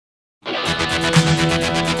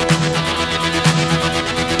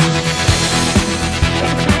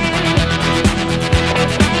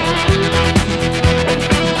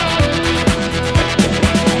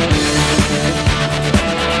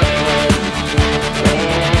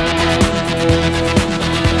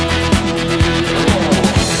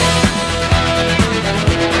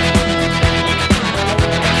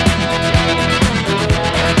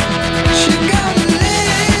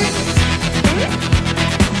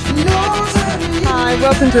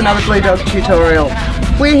welcome to another Blue Dog tutorial.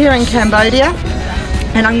 We're here in Cambodia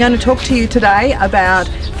and I'm going to talk to you today about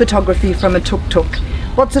photography from a tuk-tuk.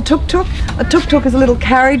 What's a tuk-tuk? A tuk-tuk is a little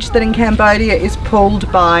carriage that in Cambodia is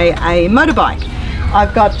pulled by a motorbike.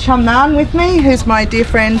 I've got Chum Nan with me, who's my dear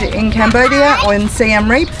friend in Cambodia, or in Siem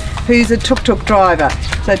Reap, who's a tuk-tuk driver.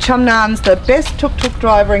 So Chum Nan's the best tuk-tuk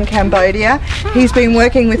driver in Cambodia. He's been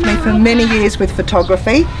working with me for many years with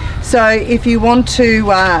photography. So if you want to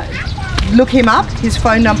look him up, his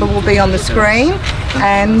phone number will be on the screen,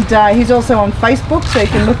 and he's also on Facebook, so you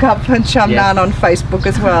can look up Chum Nan on Facebook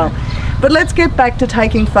as well. But let's get back to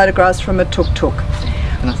taking photographs from a tuk-tuk.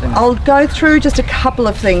 I'll go through just a couple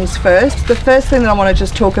of things first. The first thing that I want to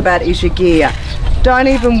just talk about is your gear. Don't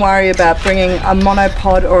even worry about bringing a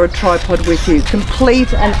monopod or a tripod with you.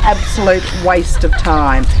 Complete and absolute waste of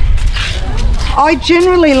time. I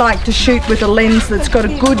generally like to shoot with a lens that's got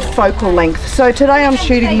a good focal length. So today I'm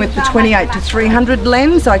shooting with the 28-300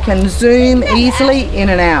 lens. I can zoom easily in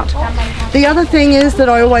and out. The other thing is that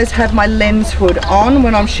I always have my lens hood on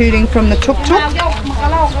when I'm shooting from the tuk-tuk.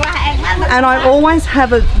 And I always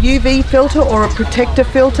have a UV filter or a protector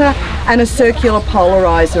filter and a circular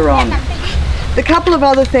polarizer on. The couple of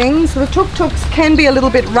other things, the tuk-tuks can be a little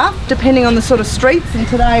bit rough depending on the sort of streets, and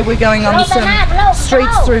today we're going on some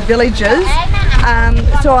streets through villages.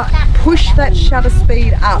 So I push that shutter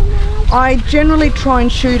speed up. I generally try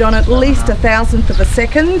and shoot on at least 1,000th of a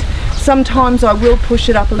second. Sometimes I will push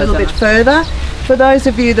it up a little bit further. For those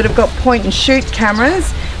of you that have got point and shoot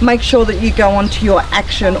cameras, make sure that you go onto your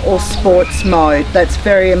action or sports mode. That's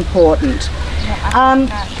very important.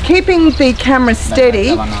 Keeping the camera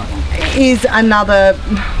steady is another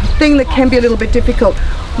thing that can be a little bit difficult.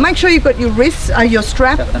 Make sure you've got your wrist, your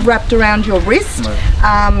strap wrapped around your wrist.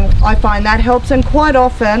 I find that helps, and quite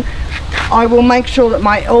often I will make sure that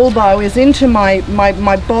my elbow is into my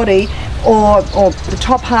body, or the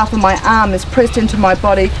top half of my arm is pressed into my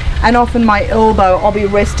body, and often my elbow I'll be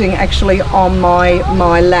resting actually on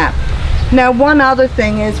my lap. Now, one other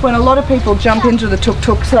thing is when a lot of people jump into the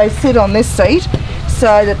tuk-tuks, they sit on this seat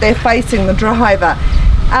so that they're facing the driver.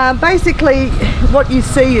 Basically what you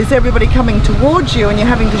see is everybody coming towards you and you're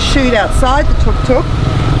having to shoot outside the tuk-tuk,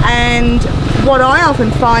 and what I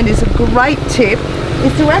often find is a great tip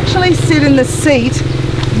is to actually sit in the seat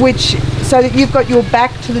so that you've got your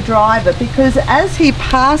back to the driver, because as he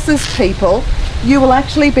passes people you will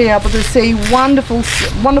actually be able to see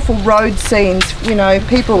wonderful road scenes, you know,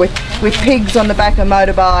 people with pigs on the back of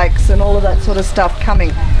motorbikes and all of that sort of stuff coming.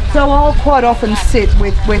 So I'll quite often sit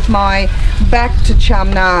with my back to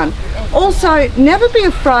Chum Nan. Also, never be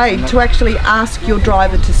afraid to actually ask your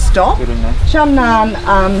driver to stop. Chum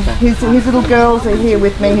Nan, his little girls are here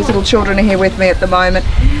with me, his little children are here with me at the moment,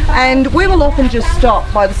 and we will often just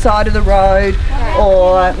stop by the side of the road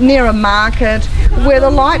or near a market where the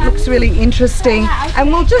light looks really interesting,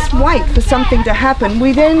 and we'll just wait for something to happen.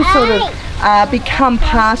 We then sort of become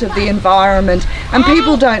part of the environment and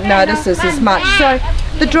people don't notice us as much. So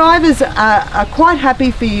the drivers are quite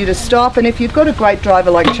happy for you to stop, and if you've got a great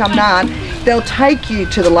driver like Chum Nan, they'll take you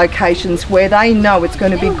to the locations where they know it's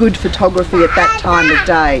going to be good photography at that time of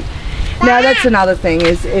day. Now that's another thing,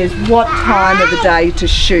 is what time of the day to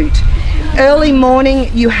shoot. Early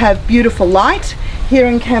morning you have beautiful light. Here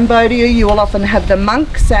in Cambodia you will often have the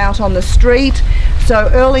monks out on the street, so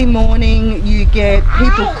early morning you get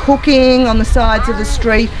people cooking on the sides of the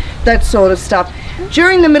street, that sort of stuff.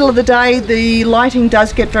 During the middle of the day the lighting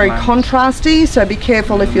does get very contrasty, so be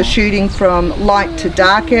careful if you're shooting from light to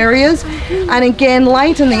dark areas. And again,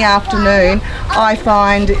 late in the afternoon I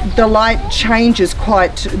find the light changes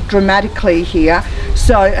quite dramatically here.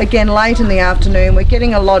 So again, late in the afternoon we're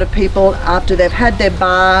getting a lot of people after they've had their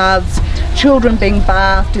baths, children being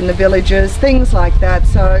bathed in the villages, things like that.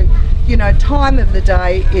 So, you know, time of the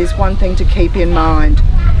day is one thing to keep in mind.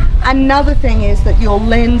 Another thing is that your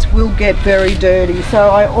lens will get very dirty, so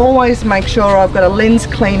I always make sure I've got a lens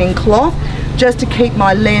cleaning cloth just to keep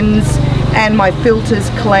my lens and my filters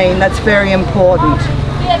clean. That's very important.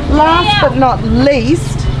 Last but not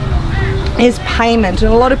least is payment,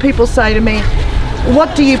 and a lot of people say to me,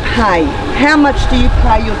 what do you pay? How much do you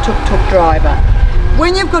pay your tuk-tuk driver?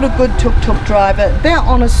 When you've got a good tuk-tuk driver, they're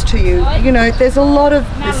honest to you. You know, there's a lot of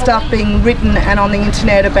stuff being written and on the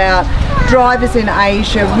internet about drivers in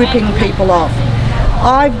Asia ripping people off.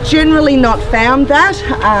 I've generally not found that.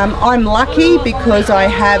 I'm lucky because I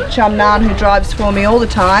have Chum Nan who drives for me all the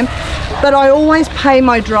time, but I always pay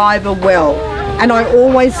my driver well, and I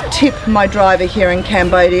always tip my driver here in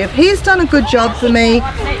Cambodia. If he's done a good job for me,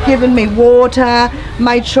 given me water,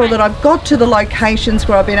 made sure that I've got to the locations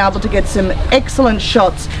where I've been able to get some excellent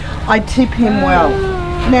shots, I tip him well.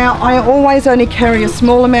 Now, I always only carry a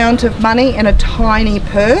small amount of money in a tiny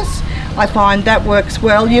purse. I find that works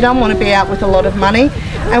well. You don't want to be out with a lot of money.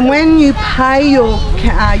 And when you pay your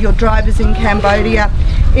drivers in Cambodia,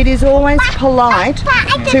 it is always polite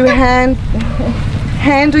to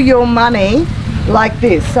handle your money like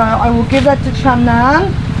this. So I will give that to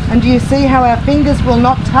Channan, and do you see how our fingers will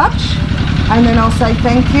not touch? And then I'll say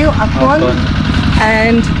thank you, Akon.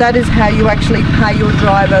 And that is how you actually pay your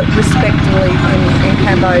driver respectfully in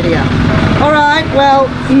Cambodia. All right, well,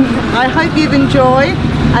 I hope you've enjoyed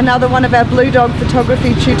another one of our Blue Dog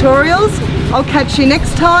photography tutorials. I'll catch you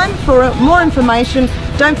next time. For more information,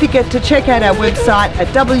 don't forget to check out our website at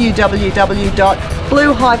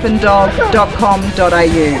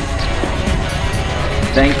www.blue-dog.com.au.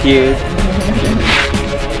 Thank you.